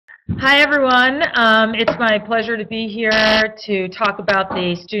Hi, everyone. It's my pleasure to be here to talk about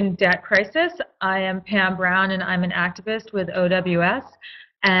the student debt crisis. I am Pam Brown, and I'm an activist with OWS.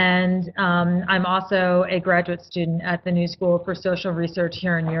 And I'm also a graduate student at the New School for Social Research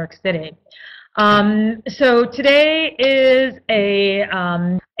here in New York City. So today is a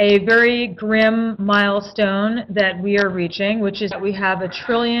very grim milestone that we are reaching, which is that we have $1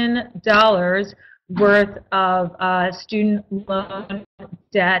 trillion worth of student loan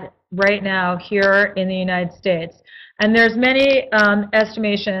debt right now here in the United States. And there's many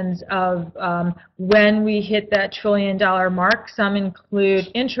estimations of when we hit that $1 trillion mark. Some include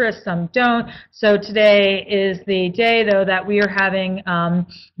interest, some don't. So today is the day, though, that we are having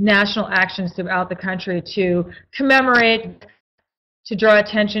national actions throughout the country to commemorate, to draw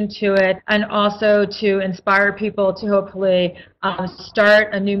attention to it, and also to inspire people to hopefully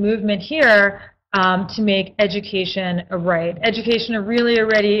start a new movement here to make education a right. Education really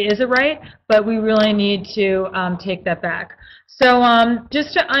already is a right, but we really need to take that back. So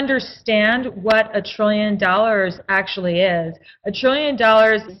just to understand what $1 trillion actually is, $1 trillion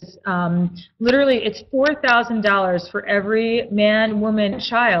is literally, it's $4,000 for every man, woman,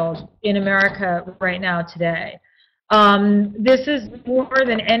 child in America right now today. This is more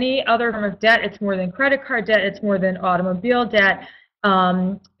than any other form of debt. It's more than credit card debt. It's more than automobile debt.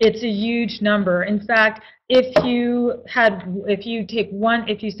 It's a huge number. In fact, if you say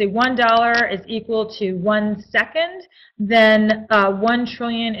 $1 is equal to 1 second, then 1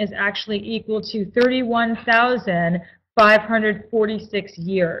 trillion is actually equal to 31,546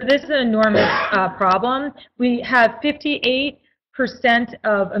 years. This is an enormous problem. We have 58%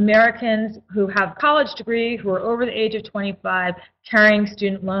 of Americans who have a college degree, who are over the age of 25, carrying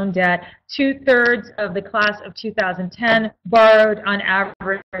student loan debt. 2/3 of the class of 2010 borrowed on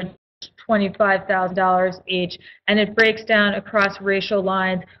average $25,000 each, and it breaks down across racial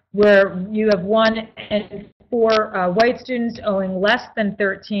lines where you have 1 in 4 white students owing less than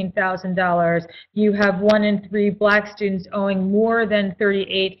 $13,000. You have 1 in 3 black students owing more than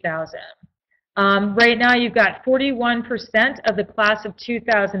 $38,000. Right now, you've got 41% of the class of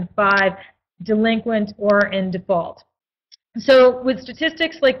 2005 delinquent or in default. So with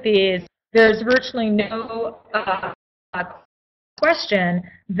statistics like these, there's virtually no question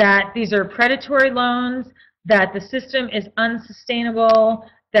that these are predatory loans, that the system is unsustainable,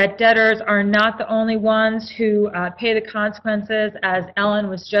 that debtors are not the only ones who pay the consequences, as Ellen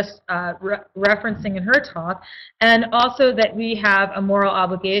was just referencing in her talk, and also that we have a moral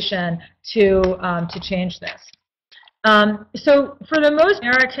obligation to change this. So for the most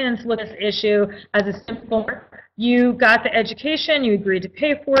Americans, look at this issue as a simple, you got the education, you agreed to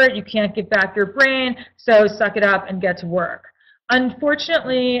pay for it, you can't give back your brain, so suck it up and get to work.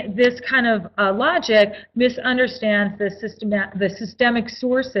 Unfortunately, this kind of logic misunderstands the systemic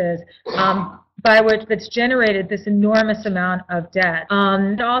sources by which that's generated this enormous amount of debt.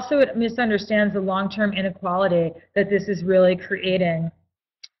 And also, it misunderstands the long-term inequality that this is really creating.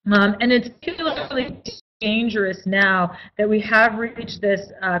 And it's particularly dangerous now that we have reached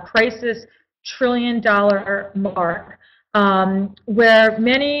this crisis $1 trillion mark, where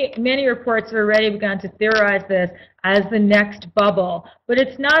many reports have already begun to theorize this as the next bubble. But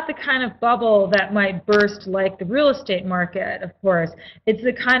it's not the kind of bubble that might burst like the real estate market, of course. It's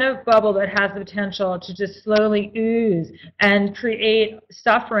the kind of bubble that has the potential to just slowly ooze and create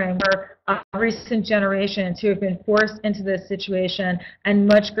suffering for recent generations who have been forced into this situation, and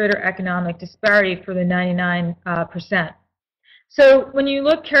much greater economic disparity for the 99%. So when you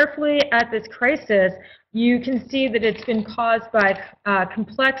look carefully at this crisis, you can see that it's been caused by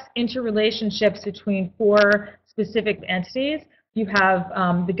complex interrelationships between 4 specific entities. You have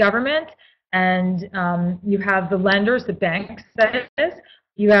the government, and you have the lenders, the banks, that is.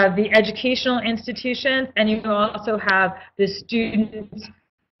 You have the educational institutions, and you also have the student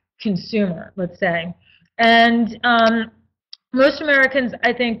consumer, let's say. And most Americans,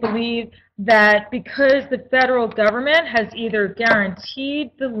 I think, believe that because the federal government has either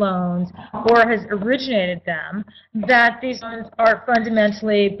guaranteed the loans or has originated them, that these loans are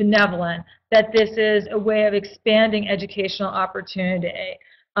fundamentally benevolent, that this is a way of expanding educational opportunity.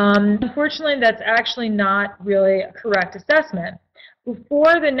 Unfortunately, that's actually not really a correct assessment.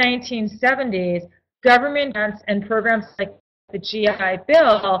 Before the 1970s, government grants and programs like the GI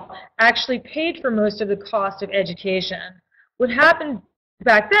Bill actually paid for most of the cost of education. What happened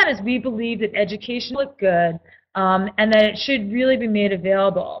back then is we believed that education looked good and that it should really be made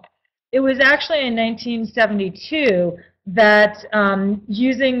available. It was actually in 1972 that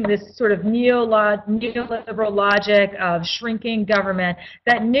using this sort of neoliberal logic of shrinking government,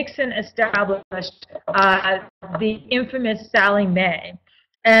 that Nixon established the infamous Sallie Mae.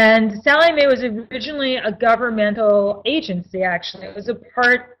 And Sallie Mae was originally a governmental agency, actually. It was a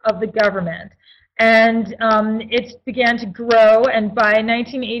part of the government. And it began to grow, and by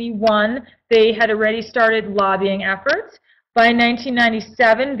 1981, they had already started lobbying efforts. By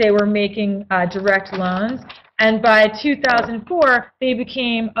 1997, they were making direct loans. And by 2004, they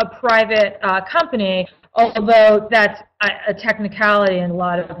became a private company, although that's a technicality in a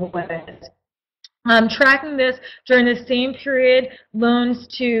lot of ways. Tracking this, during the same period, loans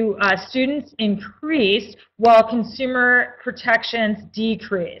to students increased while consumer protections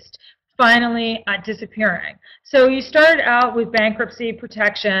decreased, finally disappearing. So you started out with bankruptcy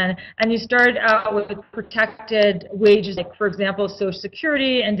protection, and you started out with protected wages, like, for example, Social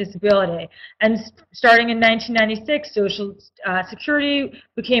Security and disability. And starting in 1996, Social Security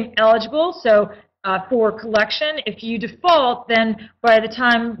became eligible. So for collection, if you default, then by the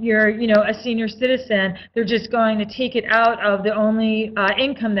time you're, a senior citizen, they're just going to take it out of the only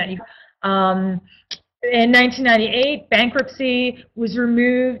income that you. In 1998, bankruptcy was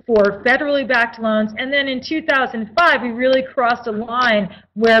removed for federally backed loans, and then in 2005, we really crossed a line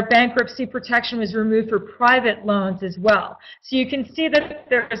where bankruptcy protection was removed for private loans as well. So you can see that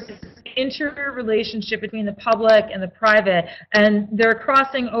there's this interrelationship between the public and the private, and they're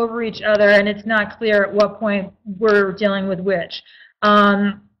crossing over each other, and it's not clear at what point we're dealing with which.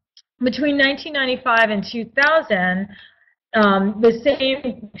 Between 1995 and 2000, the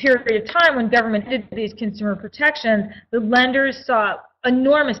same period of time when government did these consumer protections, the lenders saw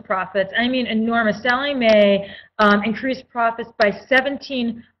enormous profits. I mean enormous. Sallie Mae increased profits by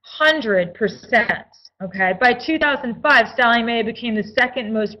 1,700%. Okay, by 2005, Sallie Mae became the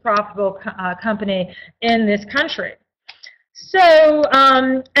second most profitable company in this country. So,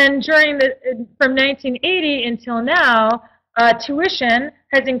 and during from 1980 until now, tuition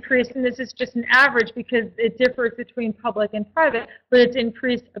has increased, and this is just an average because it differs between public and private, but it's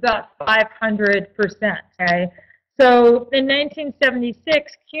increased about 500%. Okay? So in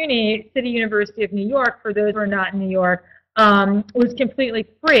 1976, CUNY, City University of New York, for those who are not in New York, was completely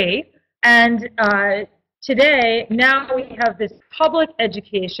free. And today, now we have this public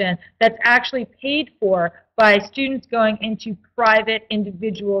education that's actually paid for by students going into private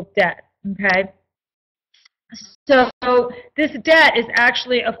individual debt. Okay? So this debt is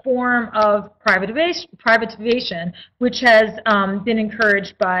actually a form of privatization, which has been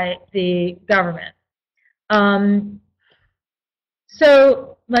encouraged by the government.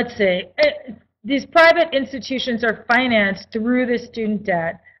 So let's see. These private institutions are financed through the student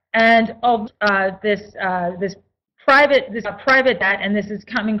debt, and this private debt, and this is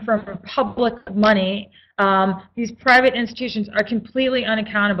coming from public money. These private institutions are completely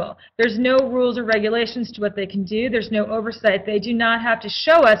unaccountable. There's no rules or regulations to what they can do. There's no oversight. They do not have to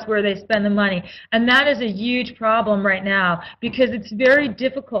show us where they spend the money. And that is a huge problem right now because it's very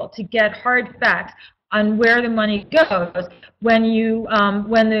difficult to get hard facts on where the money goes when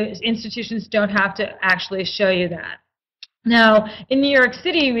the institutions don't have to actually show you that. Now, in New York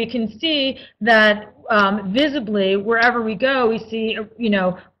City, we can see that visibly, wherever we go, we see,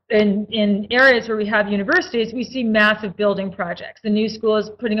 in areas where we have universities, we see massive building projects. The New School is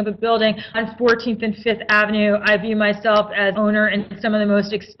putting up a building on 14th and 5th Avenue. I view myself as owner in some of the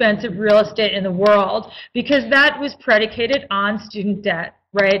most expensive real estate in the world because that was predicated on student debt,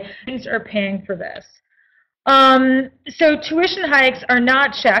 right? Students are paying for this. So tuition hikes are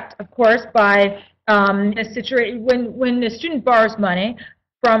not checked, of course, by a situation when a student borrows money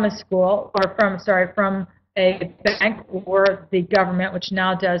from a school or from a bank or the government, which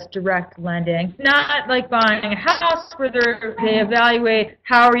now does direct lending. Not like buying a house where they evaluate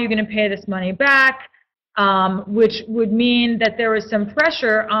how are you going to pay this money back, which would mean that there was some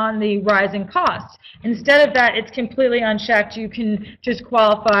pressure on the rising costs. Instead of that, it's completely unchecked. You can just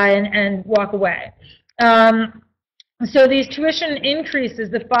qualify and walk away. So these tuition increases,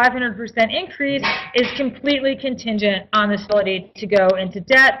 the 500% increase, is completely contingent on the ability to go into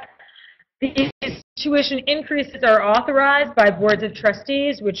debt. These tuition increases are authorized by boards of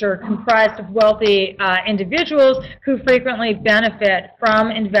trustees, which are comprised of wealthy individuals who frequently benefit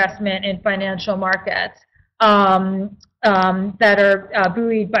from investment in financial markets that are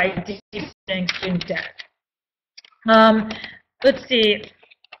buoyed by decreasing student debt. Let's see.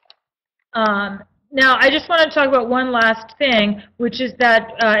 Now, I just want to talk about one last thing, which is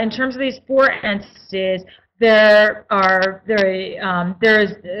that in terms of these four entities, there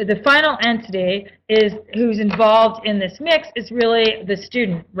is the final entity who's involved in this mix is really the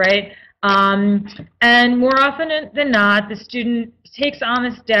student, right? And more often than not, the student takes on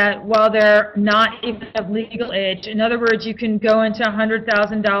this debt while they're not even of legal age. In other words, you can go into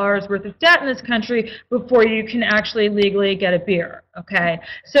 $100,000 worth of debt in this country before you can actually legally get a beer, okay?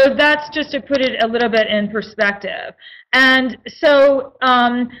 So that's just to put it a little bit in perspective. And so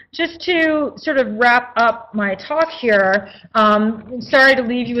just to sort of wrap up my talk here, sorry to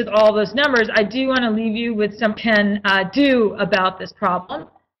leave you with all those numbers. I do want to leave you with some can do about this problem.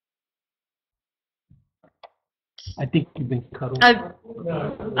 I think you've been cut off.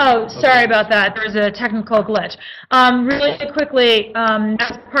 Oh, sorry about that. There's a technical glitch. Really quickly,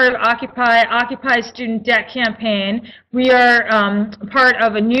 as part of Occupy Student Debt Campaign, we are part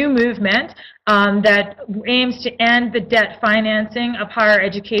of a new movement that aims to end the debt financing of higher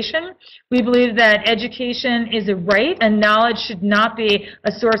education. We believe that education is a right and knowledge should not be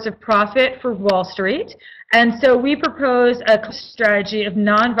a source of profit for Wall Street. And so we propose a strategy of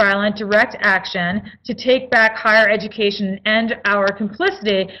nonviolent direct action to take back higher education and end our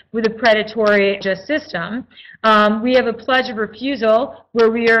complicity with a predatory justice system. We have a pledge of refusal where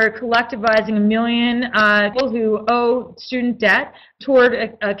we are collectivizing 1 million people who owe student debt toward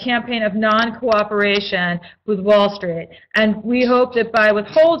a campaign of non-cooperation with Wall Street. And we hope that by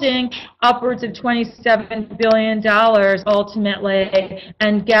withholding upwards of $27 billion ultimately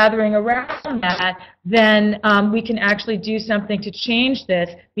and gathering around that, then we can actually do something to change this,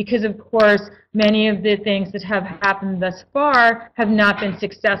 because of course many of the things that have happened thus far have not been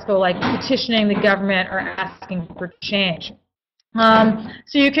successful, like petitioning the government or asking for change.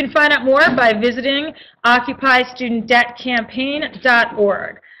 So you can find out more by visiting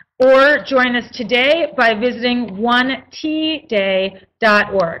OccupyStudentDebtCampaign.org, or join us today by visiting onetday.org.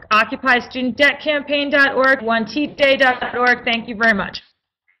 OccupyStudentDebtCampaign.org, onetday.org. Thank you very much.